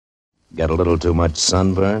Get a little too much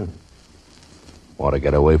sunburn? Want to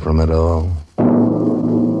get away from it all?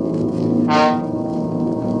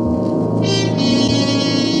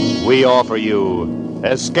 We offer you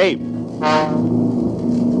Escape.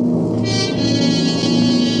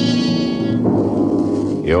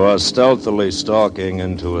 You are stealthily stalking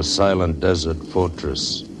into a silent desert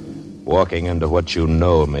fortress, walking into what you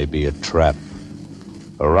know may be a trap.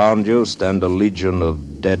 Around you stand a legion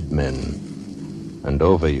of dead men, and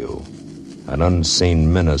over you, an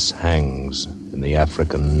unseen menace hangs in the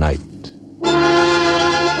African night.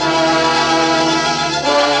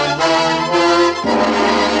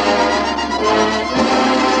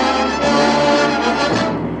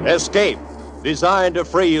 Escape, designed to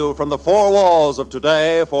free you from the four walls of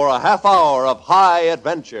today for a half hour of high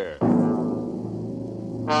adventure.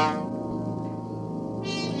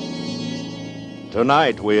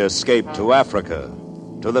 Tonight we escape to Africa,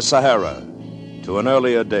 to the Sahara, to an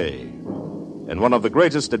earlier day, in one of the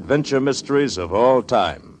greatest adventure mysteries of all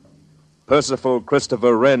time, Percival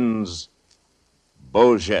Christopher Wren's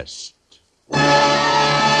Beau Geste.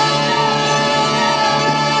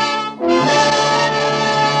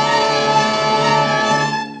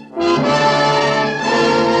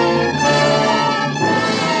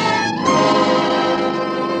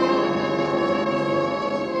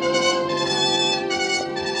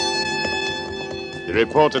 The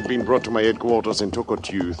report had been brought to my headquarters in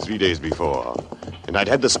Tokotu 3 days before, and I'd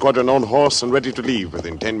had the squadron on horse and ready to leave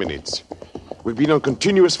within 10 minutes. We've been on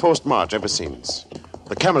continuous forced march ever since.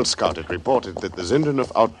 The Camel Scout had reported that the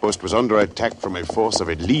Zindanov outpost was under attack from a force of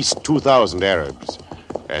at least 2,000 Arabs,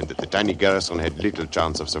 and that the tiny garrison had little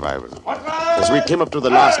chance of survival. As we came up to the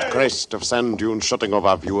last crest of sand dunes shutting off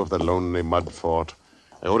our view of the lonely mud fort,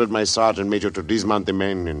 I ordered my sergeant major to dismount the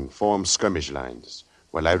men and form skirmish lines,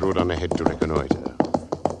 while I rode on ahead to reconnoiter.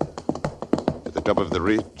 At the top of the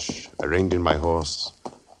ridge, I reined in my horse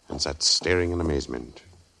and sat staring in amazement.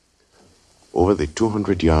 Over the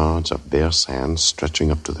 200 yards of bare sand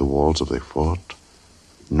stretching up to the walls of the fort,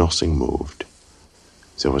 nothing moved.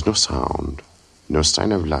 There was no sound, no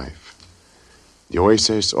sign of life. The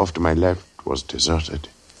oasis off to my left was deserted.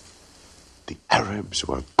 The Arabs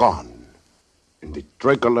were gone, and the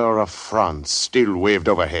tricolor of France still waved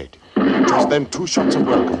overhead. Just then 2 shots of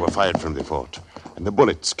welcome were fired from the fort, and the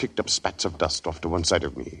bullets kicked up spats of dust off to one side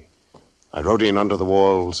of me. I rode in under the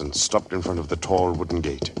walls and stopped in front of the tall wooden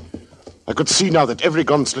gate. I could see now that every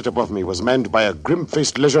gun slit above me was manned by a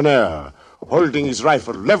grim-faced legionnaire, holding his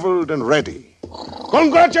rifle leveled and ready.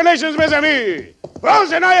 Congratulations, mes amis!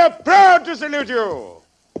 France and I are proud to salute you!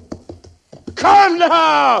 Come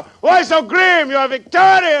now! Why so grim? You are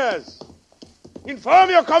victorious! Inform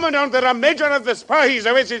your commandant that a major of the Spahis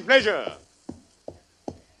awaits his pleasure.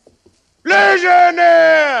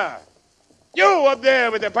 Legionnaire! You up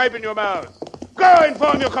there with the pipe in your mouth. Go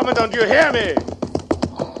inform your commandant, you hear me?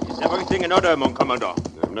 Is everything in order, mon commandant?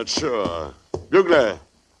 I'm not sure. Bugler,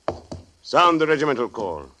 sound the regimental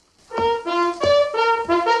call.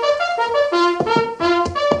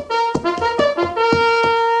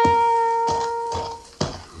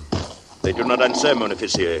 They do not answer, mon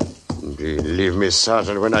officier. Believe me,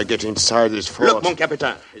 Sergeant, when I get inside this fort... Look, mon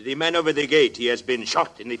capitaine, the man over the gate, he has been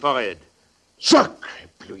shot in the forehead. Sacre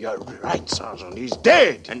bleu, you're right, Sergeant. He's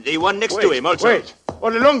dead. And the one next to him also. Wait,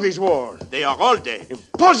 all along these walls. They are all dead.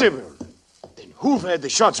 Impossible. Then who fired the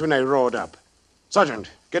shots when I rode up? Sergeant,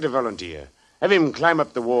 get a volunteer. Have him climb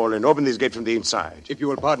up the wall and open this gate from the inside. If you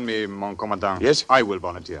will pardon me, mon commandant. Yes? I will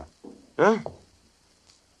volunteer. Huh?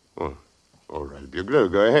 Oh, all right, Bugler,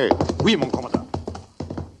 go ahead. Oui, mon commandant.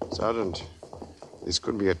 Sergeant, this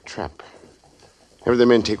could be a trap. Have the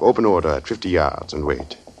men take open order at 50 yards and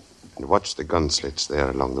wait. And watch the gun slits there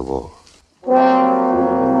along the wall.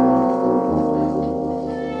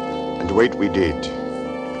 And wait we did.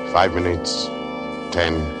 5 minutes,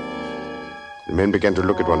 10. The men began to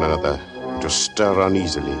look at one another and to stir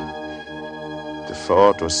uneasily. The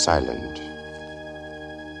fort was silent.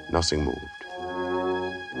 Nothing moved.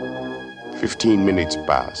 15 minutes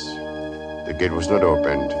passed. The gate was not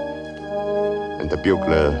opened, and the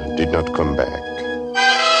bugler did not come back.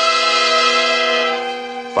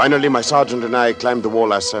 Finally, my sergeant and I climbed the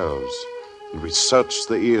wall ourselves, and we searched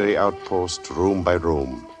the eerie outpost room by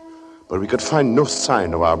room. But we could find no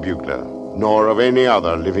sign of our bugler, nor of any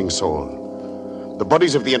other living soul. The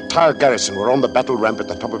bodies of the entire garrison were on the battle ramp at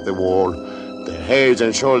the top of the wall, their heads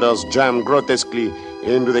and shoulders jammed grotesquely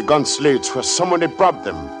into the gun slits where someone had propped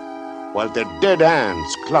them, while their dead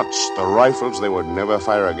hands clutched the rifles they would never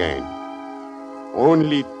fire again.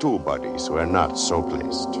 Only 2 bodies were not so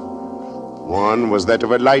placed. One was that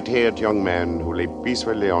of a light-haired young man who lay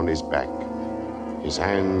peacefully on his back. his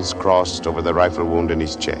hands crossed over the rifle wound in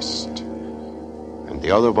his chest. And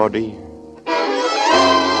the other body?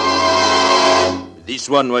 This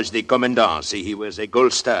one was the commandant. See, he wears a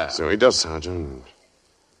gold star. So he does, Sergeant.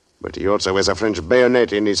 But he also wears a French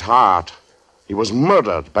bayonet in his heart. He was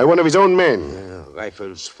murdered by one of his own men.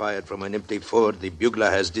 Rifles fired from an empty fort. The bugler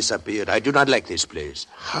has disappeared. I do not like this place.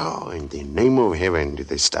 How in the name of heaven did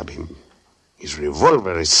they stab him? His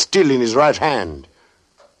revolver is still in his right hand.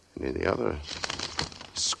 And in the other, a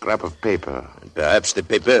scrap of paper. And perhaps the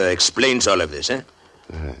paper explains all of this, eh?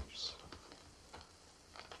 Perhaps.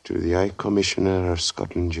 To the High Commissioner of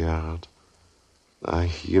Scotland Yard, I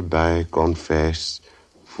hereby confess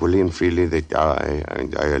fully and freely that I,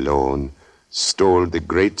 and I alone, stole the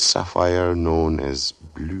great sapphire known as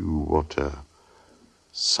Blue Water.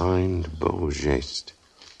 Signed, Beaugeste.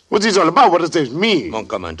 What's this all about? What does this mean? Mon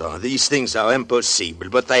commandant, these things are impossible,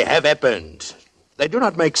 but they have happened. They do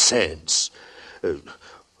not make sense.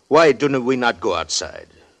 Why do we not go outside?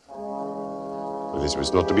 Well, this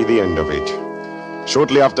was not to be the end of it.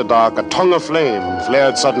 Shortly after dark, a tongue of flame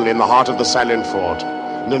flared suddenly in the heart of the silent fort.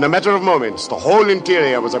 And in a matter of moments, the whole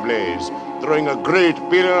interior was ablaze, throwing a great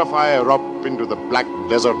pillar of fire up into the black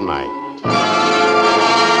desert night.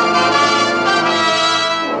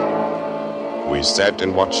 We sat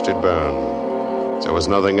and watched it burn. There was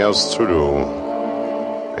nothing else to do.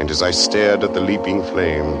 And as I stared at the leaping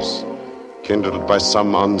flames, kindled by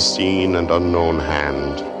some unseen and unknown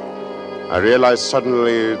hand, I realized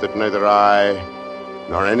suddenly that neither I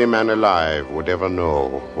nor any man alive would ever know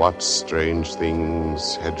what strange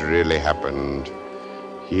things had really happened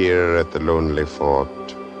here at the lonely fort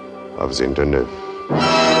of Zinterneuf.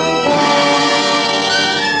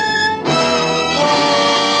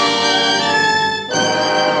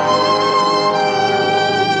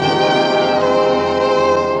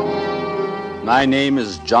 My name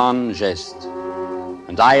is John Geste,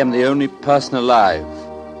 and I am the only person alive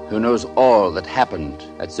who knows all that happened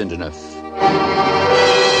at Zinterneuf.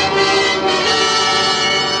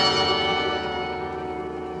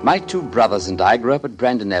 My two brothers and I grew up at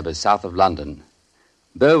Brandon Abbas, south of London.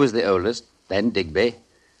 Beau was the oldest, then Digby,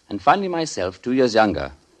 and finally myself, 2 years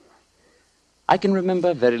younger. I can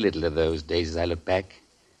remember very little of those days as I look back,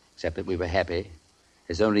 except that we were happy,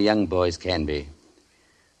 as only young boys can be.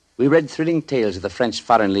 We read thrilling tales of the French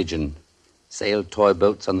Foreign Legion, sailed toy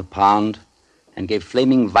boats on the pond, and gave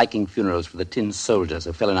flaming Viking funerals for the tin soldiers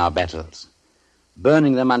who fell in our battles,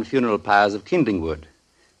 burning them on funeral pyres of kindling wood,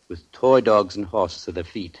 with toy dogs and horses at their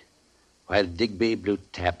feet, while Digby blew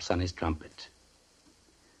taps on his trumpet.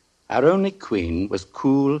 Our only queen was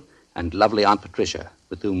cool and lovely Aunt Patricia,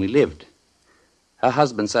 with whom we lived. Her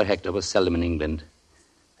husband, Sir Hector, was seldom in England,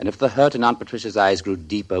 and if the hurt in Aunt Patricia's eyes grew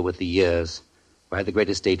deeper with the years, while the great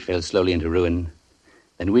estate fell slowly into ruin,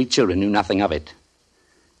 then we children knew nothing of it.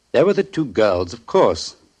 There were the two girls, of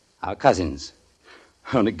course, our cousins.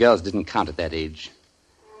 Only girls didn't count at that age.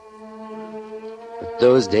 But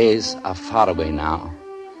those days are far away now,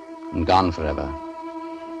 and gone forever.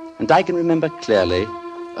 And I can remember clearly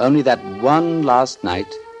only that one last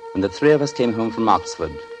night when the three of us came home from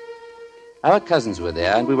Oxford. Our cousins were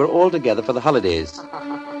there, and we were all together for the holidays.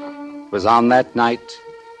 It was on that night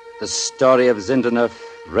the story of Zinterneuf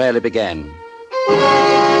really began.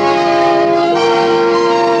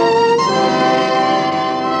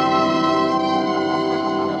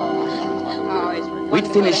 We'd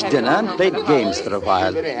finished dinner and played games for a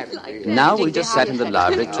while. Now we just sat in the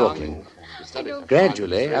library talking.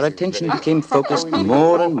 Gradually, our attention became focused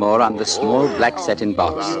more and more on the small black satin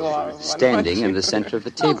box, standing in the center of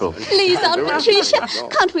the table. Please, Aunt Patricia,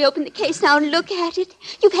 can't we open the case now and look at it?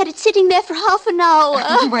 You've had it sitting there for half an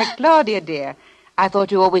hour. Well, Claudia, dear, I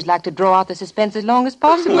thought you always liked to draw out the suspense as long as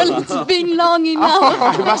possible. Well, it's been long enough.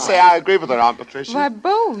 I must say I agree with her, Aunt Patricia. Why,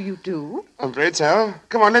 Beau, you do? I'm afraid so.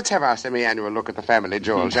 Come on, let's have our semi-annual look at the family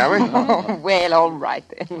jewel, shall we? Oh, well, all right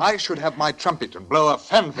then. I should have my trumpet and blow a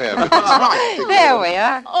fanfare. There we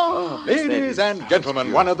are. Ladies and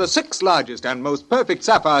gentlemen, one of the 6 largest and most perfect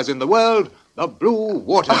sapphires in the world, the Blue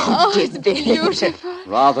Water. Oh, it's beautiful.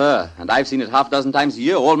 Rather, and I've seen it half a dozen times a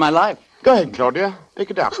year all my life. Go ahead, Claudia.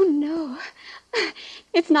 Pick it up. Oh, no.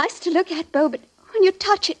 It's nice to look at, Beau, but when you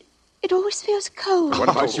touch it, it always feels cold. What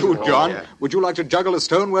about you, John? Would you like to juggle a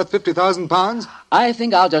stone worth 50,000 pounds? I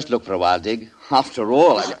think I'll just look for a while, Dig. After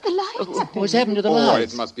all, The lights. what's happened to the Oh,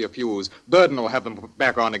 lights? it must be a fuse. Burden will have them put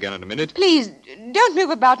back on again in a minute. Please, don't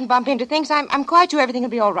move about and bump into things. I'm quite sure everything will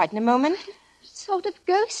be all right in a moment. Sort of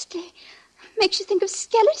ghostly. Makes you think of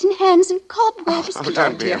skeleton hands and cobwebs. Oh,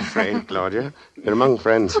 don't be afraid, Claudia. You're among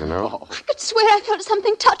friends, you know. I could swear I felt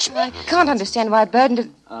something touch me. I can't understand why Burden does...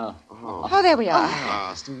 Oh, there we are.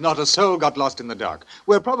 Last. Not a soul got lost in the dark.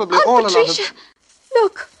 We're probably Aunt all Patricia,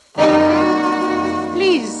 look.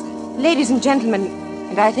 Please, ladies and gentlemen,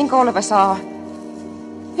 and I think all of us are,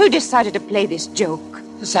 who decided to play this joke?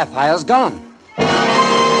 The sapphire's gone.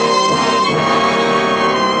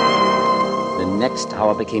 The next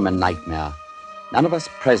hour became a nightmare. None of us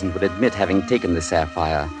present would admit having taken the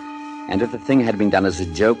sapphire. And if the thing had been done as a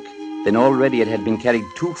joke, then already it had been carried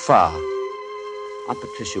too far. Aunt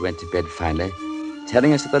Patricia went to bed finally,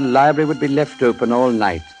 telling us that the library would be left open all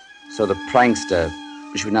night, so the prankster,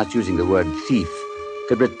 which we're not using the word thief,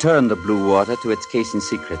 could return the blue water to its case in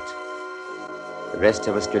secret. The rest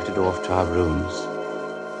of us drifted off to our rooms.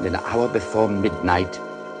 And an hour before midnight,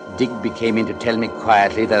 Digby came in to tell me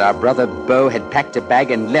quietly that our brother Beau had packed a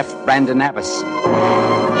bag and left Brandon Abbas.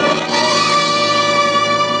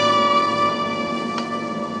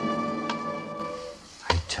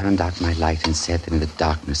 I turned out my light and sat there in the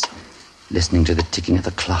darkness, listening to the ticking of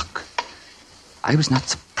the clock. I was not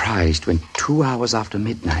surprised when 2 hours after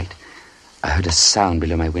midnight, I heard a sound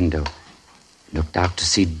below my window. Looked out to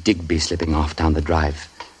see Digby slipping off down the drive.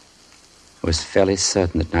 I was fairly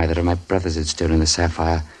certain that neither of my brothers had stolen the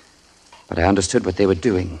sapphire, but I understood what they were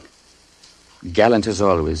doing. Gallant as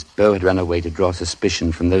always, Beau had run away to draw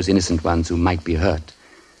suspicion from those innocent ones who might be hurt,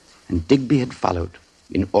 and Digby had followed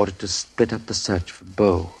in order to split up the search for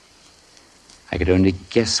Beau. I could only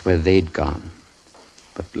guess where they'd gone,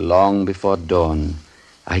 but long before dawn,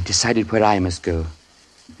 I decided where I must go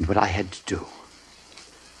and what I had to do.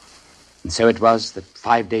 And so it was that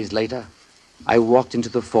 5 days later, I walked into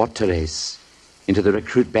the Fort Thérèse, into the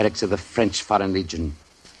recruit barracks of the French Foreign Legion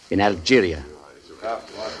in Algeria.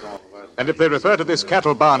 And if they refer to this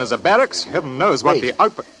cattle barn as a barracks, heaven knows what the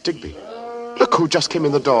output... Digby, look who just came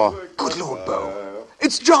in the door. Good Lord, Beau.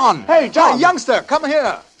 It's John. Hey, John. Hey, youngster, come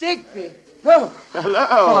here. Digby! Oh,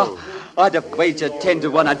 Hello. I'd have wagered 10 to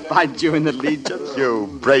 1 I'd find you in the Legion. You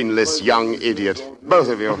brainless young idiot. Both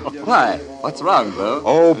of you. Why? What's wrong, Beau?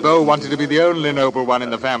 Oh, Beau wanted to be the only noble one in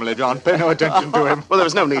the family, John. Pay no attention to him. Well, there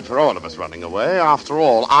was no need for all of us running away. After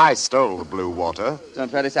all, I stole the blue water.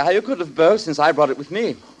 Don't really say how you could have, Beau, since I brought it with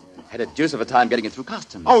me. Had a deuce of a time getting it through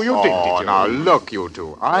customs. Oh, you did you? Now, look, you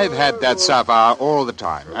two. I've had that sapphire all the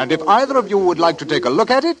time. And if either of you would like to take a look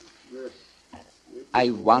at it...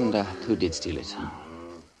 I wonder who did steal it.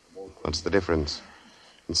 What's the difference?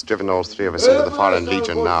 It's driven all three of us into the Foreign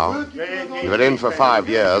Legion now. We're in for 5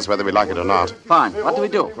 years, whether we like it or not. Fine. What do we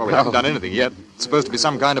do? Well, we haven't done anything yet. It's supposed to be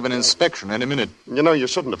some kind of an inspection any minute. You know, you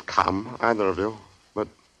shouldn't have come, either of you. But,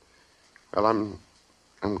 well,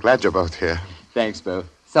 I'm glad you're both here. Thanks, Beau.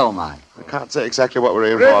 So am I. I can't say exactly what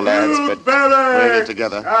we're in for, lads, but we're in it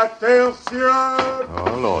together. Attention!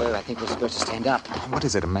 Oh, Lord. Well, I think we're supposed to stand up. What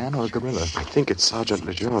is it, a man or a gorilla? I think it's Sergeant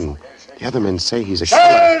Lejeune. The other men say he's a killer.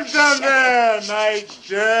 Hold them there, my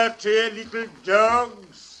dirty little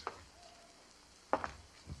dogs.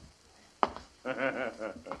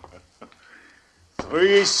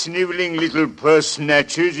 Three sniveling little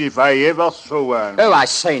purse-snatchers if I ever saw one. Oh, I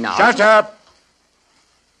say now. Shut up!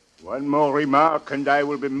 One more remark and I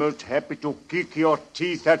will be most happy to kick your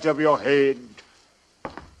teeth out of your head.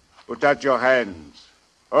 Put out your hands,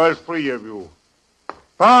 all three of you.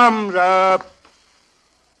 Palms up!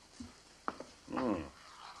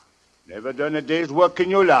 Never done a day's work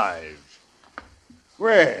in your lives.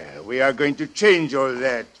 Well, we are going to change all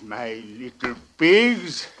that, my little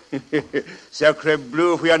pigs. Sacre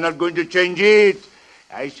bleu, if we are not going to change it,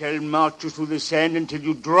 I shall march you through the sand until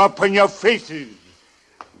you drop on your faces.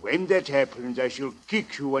 When that happens, I shall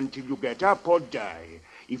kick you until you get up or die.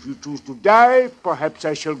 If you choose to die, perhaps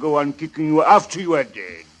I shall go on kicking you after you are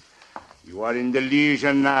dead. You are in the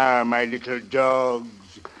Legion now, my little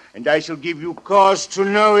dogs, and I shall give you cause to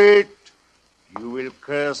know it. You will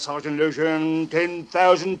curse Sergeant Lejeune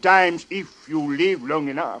 10,000 times if you live long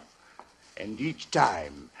enough. And each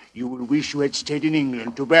time you will wish you had stayed in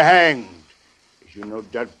England to be hanged, as you no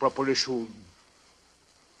doubt properly should.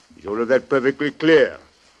 Is all of that perfectly clear?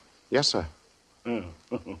 Yes, sir.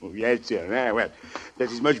 Yes, sir. Well, that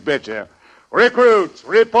is much better. Recruits,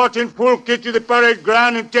 report in full kit to the parade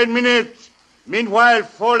ground in 10 minutes. Meanwhile,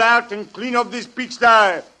 fall out and clean up this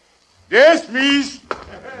pigsty. Dismissed.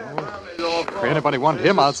 If anybody want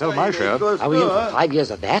him, I'll sell my share. Are we in for 5 years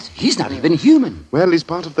of that? He's not even human. Well, he's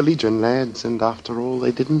part of the Legion, lads, and after all,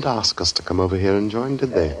 they didn't ask us to come over here and join,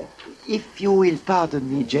 did they? If you will pardon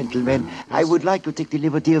me, gentlemen, I would like to take the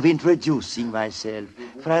liberty of introducing myself.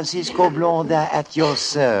 Francisco Blondin at your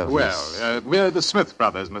service. Well, we're the Smith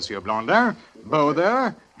brothers, Monsieur Blondin. Beau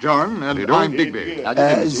there, John, and I'm Digby.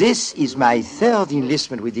 This is my third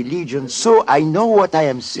enlistment with the Legion, so I know what I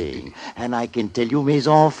am saying. And I can tell you, mes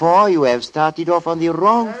enfants, you have started off on the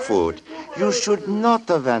wrong foot. You should not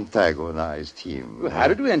have antagonized him. How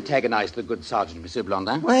did we antagonize the good sergeant, Monsieur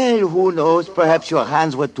Blondin? Well, who knows? Perhaps your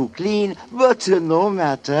hands were too clean, but no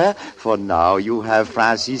matter. For now, you have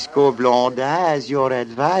Francisco Blondin as your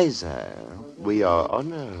advisor. We are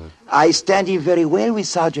honored. I stand in very well with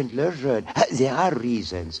Sergeant Lejeune. There are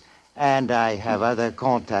reasons. And I have other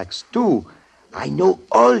contacts, too. I know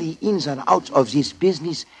all the ins and outs of this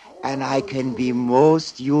business, and I can be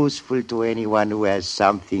most useful to anyone who has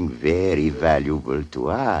something very valuable to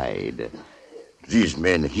hide. These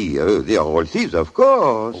men here, they are all thieves, of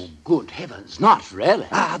course. Oh, good heavens, not really.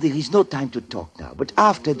 There is no time to talk now. But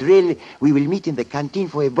after drill, we will meet in the canteen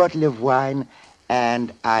for a bottle of wine,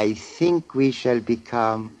 and I think we shall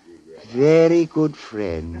become very good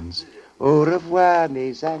friends. Au revoir,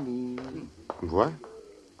 mes amis. What?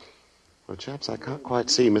 Well, chaps, I can't quite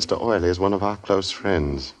see Mr. Oily as one of our close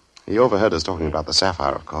friends. He overheard us talking about the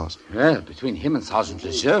sapphire, of course. Well, between him and Sergeant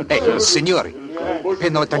Lejeune. Hey, signori, pay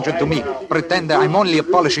no attention to me. Pretend I'm only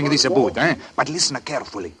polishing this boot, eh? But listen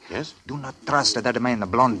carefully. Yes? Do not trust that man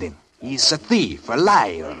Blondin. He's a thief, a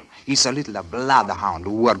liar. He's a little bloodhound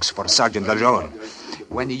who works for Sergeant Lejeune.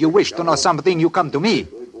 When you wish to know something, you come to me.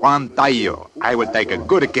 Juan Tayo. I will take a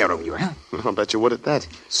good care of you, eh? I'll bet you would at that.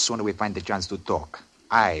 Soon we find the chance to talk.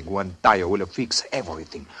 I, Juan Tayo, will fix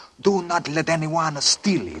everything. Do not let anyone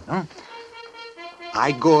steal it, huh?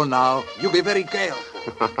 I go now. You be very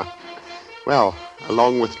careful. Well,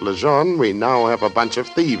 along with Lejeune, we now have a bunch of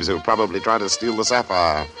thieves who probably try to steal the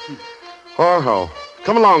sapphire. Ho-ho.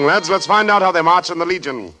 Come along, lads. Let's find out how they march in the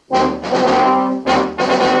Legion.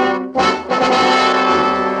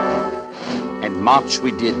 And march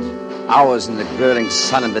we did, hours in the growing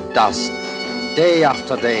sun and the dust, day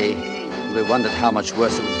after day. We wondered how much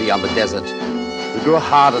worse it would be on the desert. We grew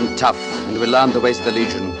hard and tough, and we learned the ways of the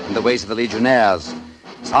Legion and the ways of the Legionnaires.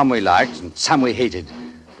 Some we liked, and some we hated.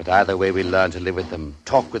 But either way, we learned to live with them,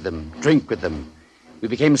 talk with them, drink with them. We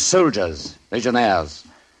became soldiers, Legionnaires.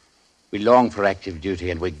 We longed for active duty,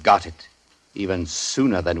 and we got it, even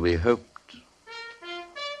sooner than we hoped.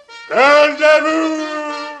 Rendezvous!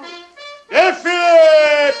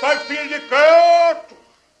 Défilez par fil de côte!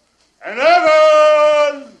 And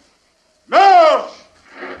avant! March!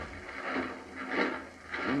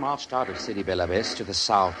 We marched out of Sidi Bel Abbes to the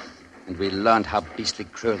south, and we learned how beastly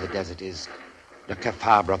cruel the desert is. The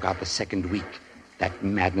kafar broke out the second week, that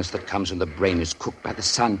madness that comes when the brain is cooked by the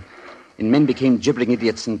sun, and men became gibbering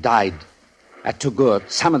idiots and died. At Togur,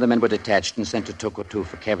 some of the men were detached and sent to Tokotu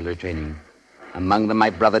for cavalry training. Among them,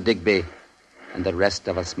 my brother Digby, and the rest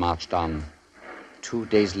of us marched on. 2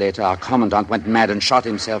 days later, our commandant went mad and shot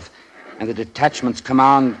himself, and the detachment's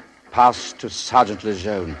command passed to Sergeant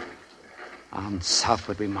Lejeune. On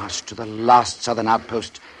southward we marched to the last southern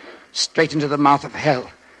outpost, straight into the mouth of hell,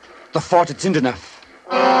 the fort at Zindeneuf.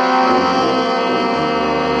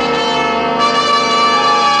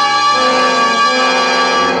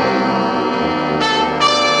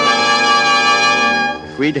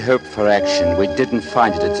 If we'd hoped for action, we didn't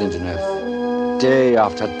find it at Zindeneuf. Day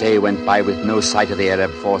after day went by with no sight of the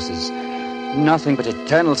Arab forces. Nothing but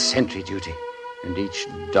eternal sentry duty. And each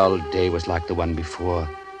dull day was like the one before.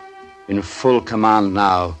 In full command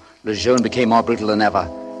now, Lejeune became more brutal than ever,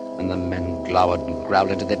 and the men glowered and growled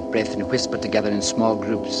under their breath and whispered together in small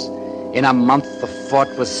groups. In a month, the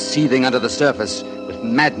fort was seething under the surface with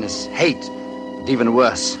madness, hate, and even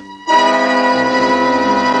worse.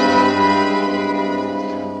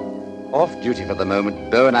 Off duty for the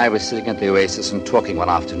moment, Beau and I were sitting at the oasis and talking one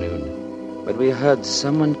afternoon, but we heard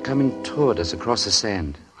someone coming toward us across the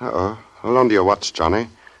sand. Uh-oh. Hold on to your watch, Johnny.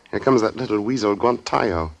 Here comes that little weasel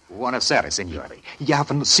Guantayo. Buonasera, signori. You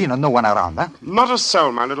haven't seen no one around, huh? Not a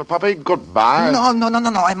soul, my little puppy. Goodbye. No.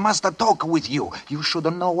 I must talk with you. You should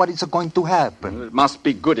know what is going to happen. It must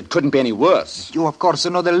be good. It couldn't be any worse. You, of course,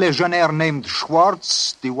 know the legionnaire named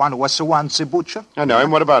Schwartz, the one who was once a butcher? I know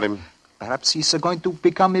him. What about him? Perhaps he's going to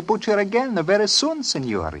become a butcher again very soon,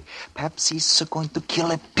 signori. Perhaps he's going to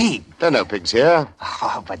kill a pig. There are no pigs here.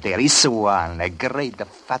 Oh, but there is one, a great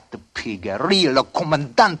fat pig, a real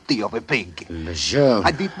commandante of a pig. Lejeune.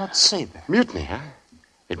 I did not say that. Mutiny, huh?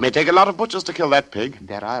 It may take a lot of butchers to kill that pig.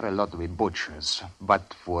 There are a lot of butchers,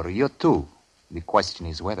 but for you too, the question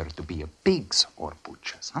is whether to be pigs or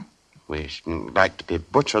butchers, huh? We shouldn't like to be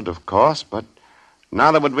butchered, of course, but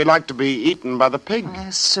neither would we like to be eaten by the pig.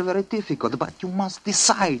 It's very difficult, but you must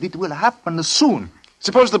decide. It will happen soon.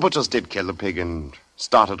 Suppose the butchers did kill the pig and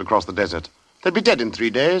started across the desert. They'd be dead in 3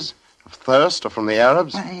 days. Of thirst or from the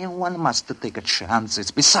Arabs? One must take a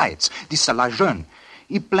chances. Besides, this Lejeune,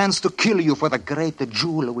 he plans to kill you for the great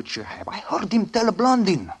jewel which you have. I heard him tell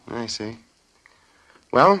Blondin. I see.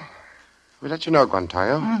 Well, we'll let you know,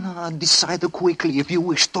 Guantayo. Decide quickly if you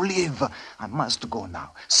wish to live. I must go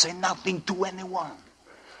now. Say nothing to anyone.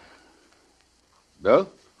 Beau?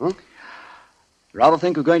 Rather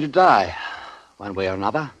think we're going to die, one way or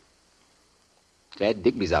another. Glad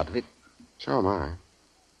Digby's out of it. So am I.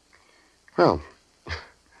 Well,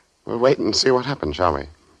 we'll wait and see what happens, shall we?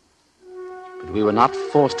 But we were not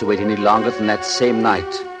forced to wait any longer than that same night.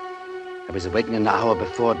 I was awakened an hour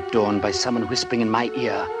before dawn by someone whispering in my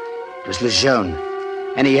ear. It was Lejeune,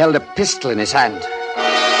 and he held a pistol in his hand.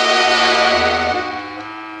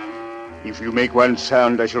 If you make one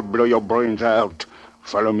sound, I shall blow your brains out.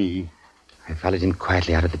 Follow me. I followed him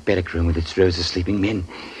quietly out of the barrack room with its rows of sleeping men,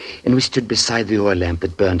 and we stood beside the oil lamp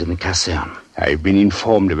that burned in the caserne. I've been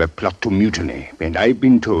informed of a plot to mutiny, and I've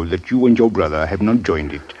been told that you and your brother have not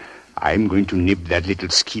joined it. I'm going to nip that little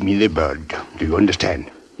scheme in the bud. Do you understand?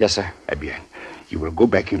 Yes, sir. Eh bien. You will go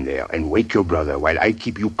back in there and wake your brother while I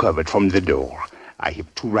keep you covered from the door. I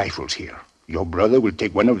have 2 rifles here. Your brother will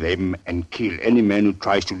take one of them and kill any man who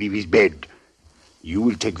tries to leave his bed. You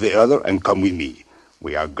will take the other and come with me.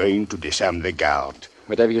 We are going to disarm the guard.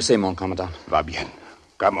 Whatever you say, mon commandant. Va bien.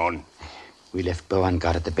 Come on. We left Beau on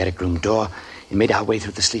guard at the barrack room door and made our way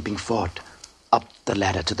through the sleeping fort, up the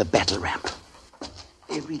ladder to the battle ramp.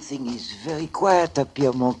 Everything is very quiet up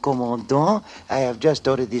here, mon commandant. I have just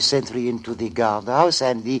ordered the sentry into the guardhouse,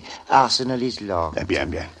 and the arsenal is locked. Eh bien,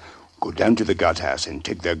 bien. Go down to the guardhouse and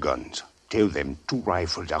take their guns. Tell them 2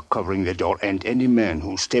 rifles are covering the door, and any man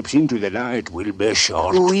who steps into the light will be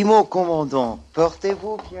shot. Oui, mon commandant.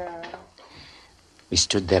 Portez-vous bien. We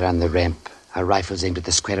stood there on the ramp, our rifles aimed at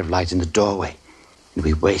the square of light in the doorway, and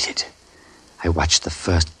we waited. I watched the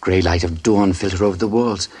first grey light of dawn filter over the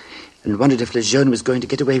walls and wondered if Lejeune was going to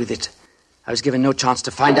get away with it. I was given no chance to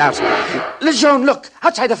find out. Lejeune, look!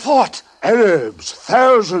 Outside the fort! Arabs,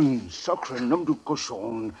 thousands! Sacre nom du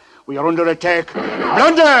cochon. We are under attack.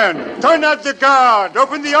 Blondin, turn out the guard,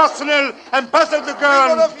 open the arsenal, and pass out the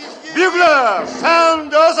gun. Bugler,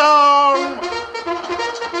 sound us arm.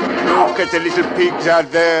 Look at the little pigs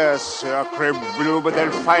out there, sacre bleu, but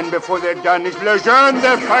they'll find before they're done it's Lejeune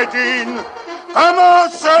they're fighting. Come on,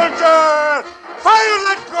 soldier! Fire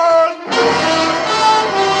that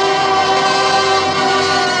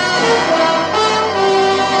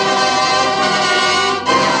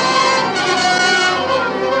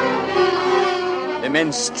The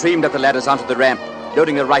men streamed up the ladders onto the ramp,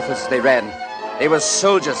 loading their rifles as they ran. They were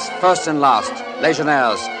soldiers, first and last,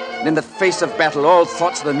 legionnaires, and in the face of battle, all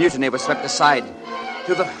thoughts of the mutiny were swept aside.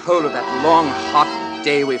 Through the whole of that long, hot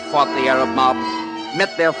day, we fought the Arab mob,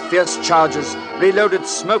 met their fierce charges, reloaded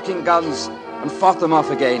smoking guns, and fought them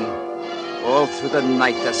off again. All through the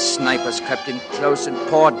night, the snipers crept in close and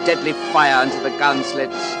poured deadly fire into the gun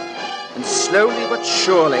slits. And slowly but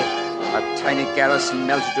surely, our tiny garrison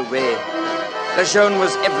melted away. Lejeune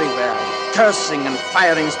was everywhere, cursing and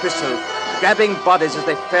firing his pistol, grabbing bodies as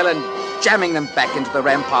they fell and jamming them back into the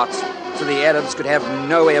ramparts, so the Arabs could have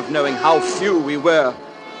no way of knowing how few we were.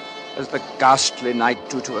 As the ghastly night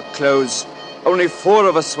drew to a close, only 4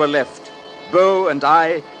 of us were left, Beau and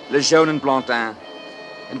I, Lejeune and Blondin.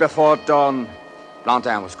 And before dawn,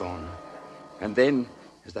 Blondin was gone. And then,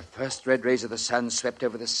 as the first red rays of the sun swept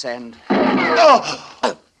over the sand...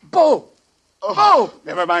 Oh! Beau! Beau!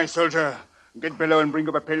 Never mind, soldier. Get below and bring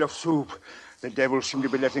up a pail of soup. The devil seemed to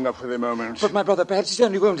be letting up for the moment. But my brother, perhaps he's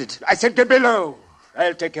only wounded. I said get below.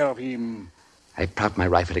 I'll take care of him. I propped my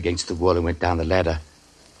rifle against the wall and went down the ladder.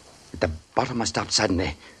 At the bottom, I stopped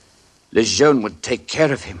suddenly. Lejeune would take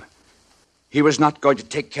care of him. He was not going to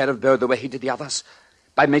take care of Beau the way he did the others,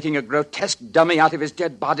 by making a grotesque dummy out of his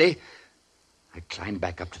dead body. I climbed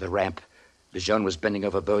back up to the ramp. Lejeune was bending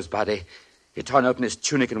over Beau's body. He had torn open his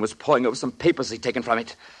tunic and was poring over some papers he'd taken from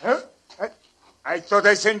it. I thought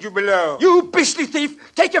I sent you below. You beastly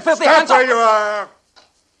thief! Take your filthy hands off! Stop where you are!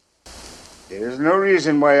 There is no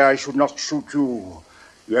reason why I should not shoot you.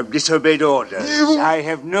 You have disobeyed orders. I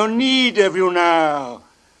have no need of you now.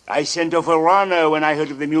 I sent off a runner when I heard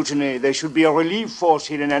of the mutiny. There should be a relief force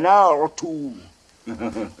here in an hour or 2.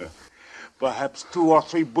 Perhaps 2 or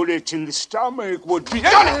 3 bullets in the stomach would be...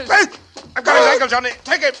 Johnny! I've got his ankle, Johnny.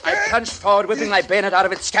 Take it. I plunged forward, whipping my bayonet out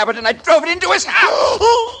of its scabbard, and I drove it into his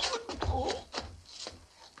house.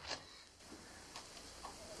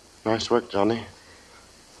 Nice work, Johnny.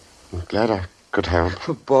 I'm glad I could help.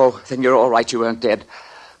 Oh, Beau, then you're all right. You weren't dead.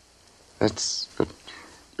 That's what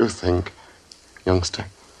you think, youngster.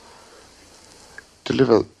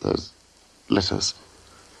 Deliver those letters.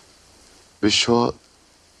 Be sure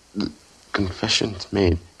the confession's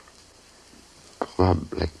made. Rob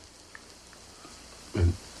Blackman.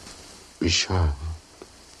 Be sure.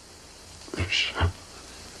 Be sure.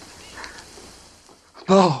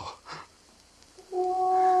 No.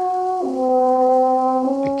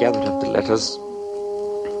 He gathered up the letters,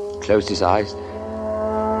 closed his eyes,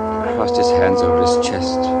 crossed his hands over his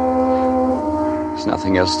chest. There's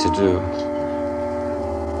nothing else to do.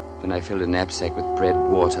 Then I filled a knapsack with bread,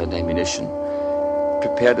 water, and ammunition,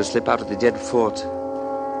 prepared to slip out of the dead fort.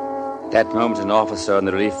 At that moment, an officer on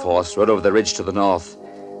the relief force rode over the ridge to the north.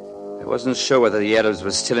 I wasn't sure whether the Arabs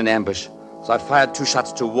were still in ambush, so I fired 2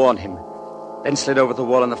 shots to warn him, then slid over the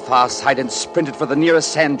wall on the far side and sprinted for the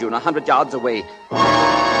nearest sand dune 100 yards away.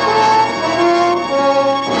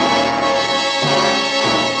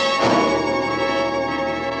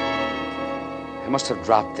 I must have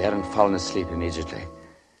dropped there and fallen asleep immediately.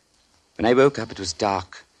 When I woke up, it was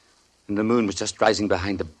dark, and the moon was just rising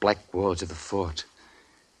behind the black walls of the fort.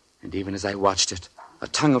 And even as I watched it, a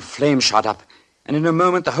tongue of flame shot up, and in a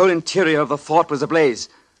moment the whole interior of the fort was ablaze.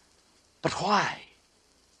 But why?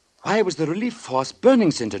 Why was the relief force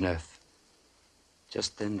burning Saint-Deneuf?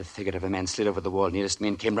 Just then the figure of a man slid over the wall nearest me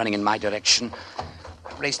and came running in my direction.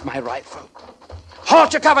 I raised my rifle.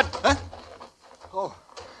 Halt, you're covered! Huh? Oh,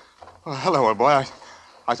 hello, old boy.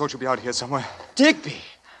 I thought you'd be out here somewhere. Digby,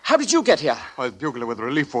 how did you get here? I was bugler with the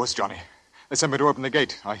relief force, Johnny. They sent me to open the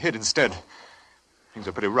gate. I hid instead. Things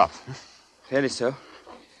are pretty rough. Fairly so.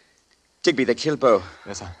 Digby, they killed Bo.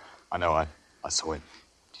 Yes, I know. I saw it.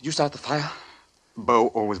 Did you start the fire? Bo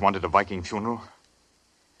always wanted a Viking funeral.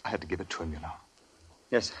 I had to give it to him, you know.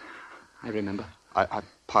 Yes, I remember. I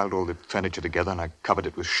piled all the furniture together and I covered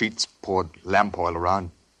it with sheets, poured lamp oil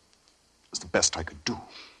around. It was the best I could do.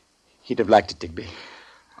 He'd have liked it, Digby.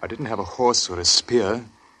 I didn't have a horse or a spear,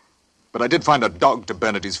 but I did find a dog to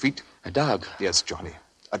burn at his feet. A dog? Yes, Johnny.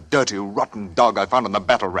 A dirty, rotten dog I found on the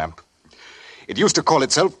battle ramp. It used to call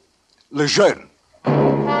itself Le Jeune.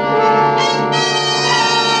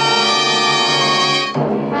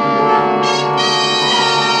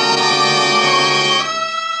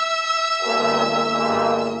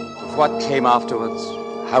 What came afterwards,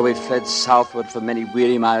 how we fled southward for many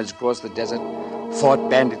weary miles across the desert, fought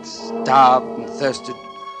bandits, starved and thirsted.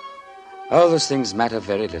 All those things matter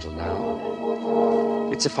very little now.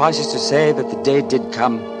 It suffices to say that the day did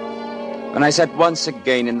come when I sat once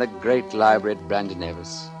again in the great library at Brandon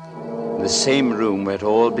Nevis, in the same room where it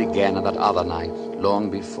all began on that other night, long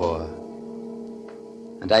before.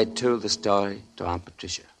 And I told the story to Aunt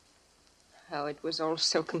Patricia. Oh, it was all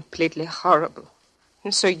so completely horrible.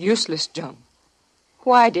 And so useless, John.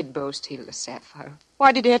 Why did Bo steal the sapphire?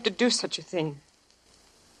 Why did he have to do such a thing?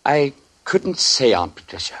 I couldn't say, Aunt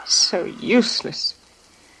Patricia. So useless.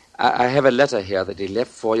 I have a letter here that he left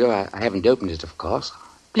for you. I haven't opened it, of course.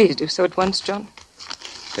 Please do so at once, John.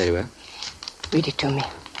 Very well. Read it to me.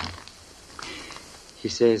 He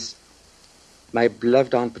says, "My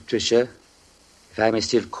beloved Aunt Patricia, if I may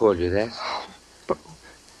still call you that. Bo.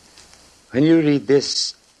 When you read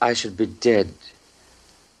this, I should be dead.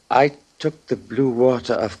 I took the blue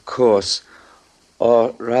water, of course,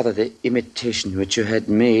 or rather the imitation which you had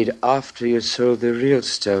made after you sold the real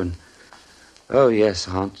stone. Oh, yes,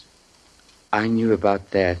 Aunt. I knew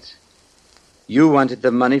about that. You wanted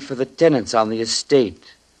the money for the tenants on the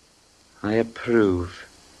estate. I approve.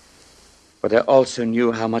 But I also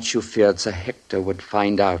knew how much you feared Sir Hector would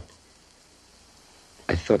find out.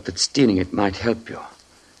 I thought that stealing it might help you.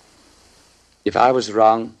 If I was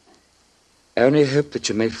wrong, I only hope that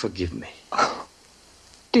you may forgive me." Oh,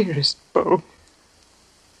 dearest Bo.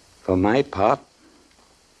 For my part,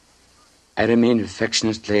 I remain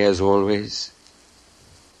affectionately, as always,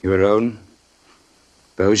 your own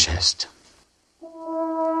Beau Geste.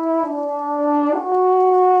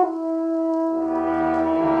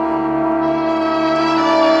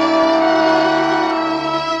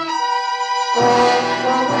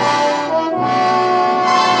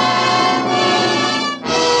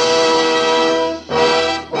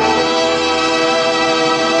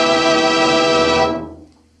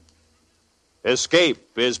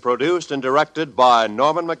 Escape is produced and directed by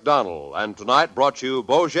Norman MacDonald, and tonight brought you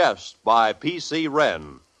Beau Geste by P.C.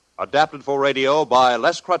 Wren, adapted for radio by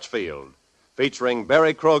Les Crutchfield, featuring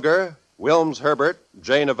Barry Kroger, Wilms Herbert,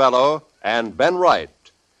 Jay Novello, and Ben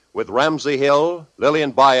Wright, with Ramsey Hill,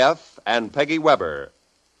 Lillian Bayef, and Peggy Weber.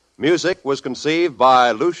 Music was conceived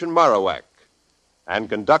by Lucien Moraweck and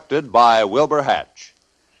conducted by Wilbur Hatch.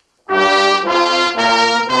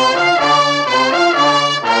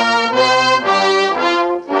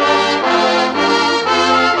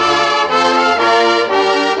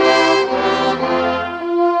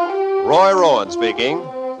 Roy Rowan speaking.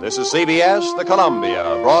 This is CBS, the Columbia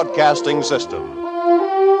Broadcasting System.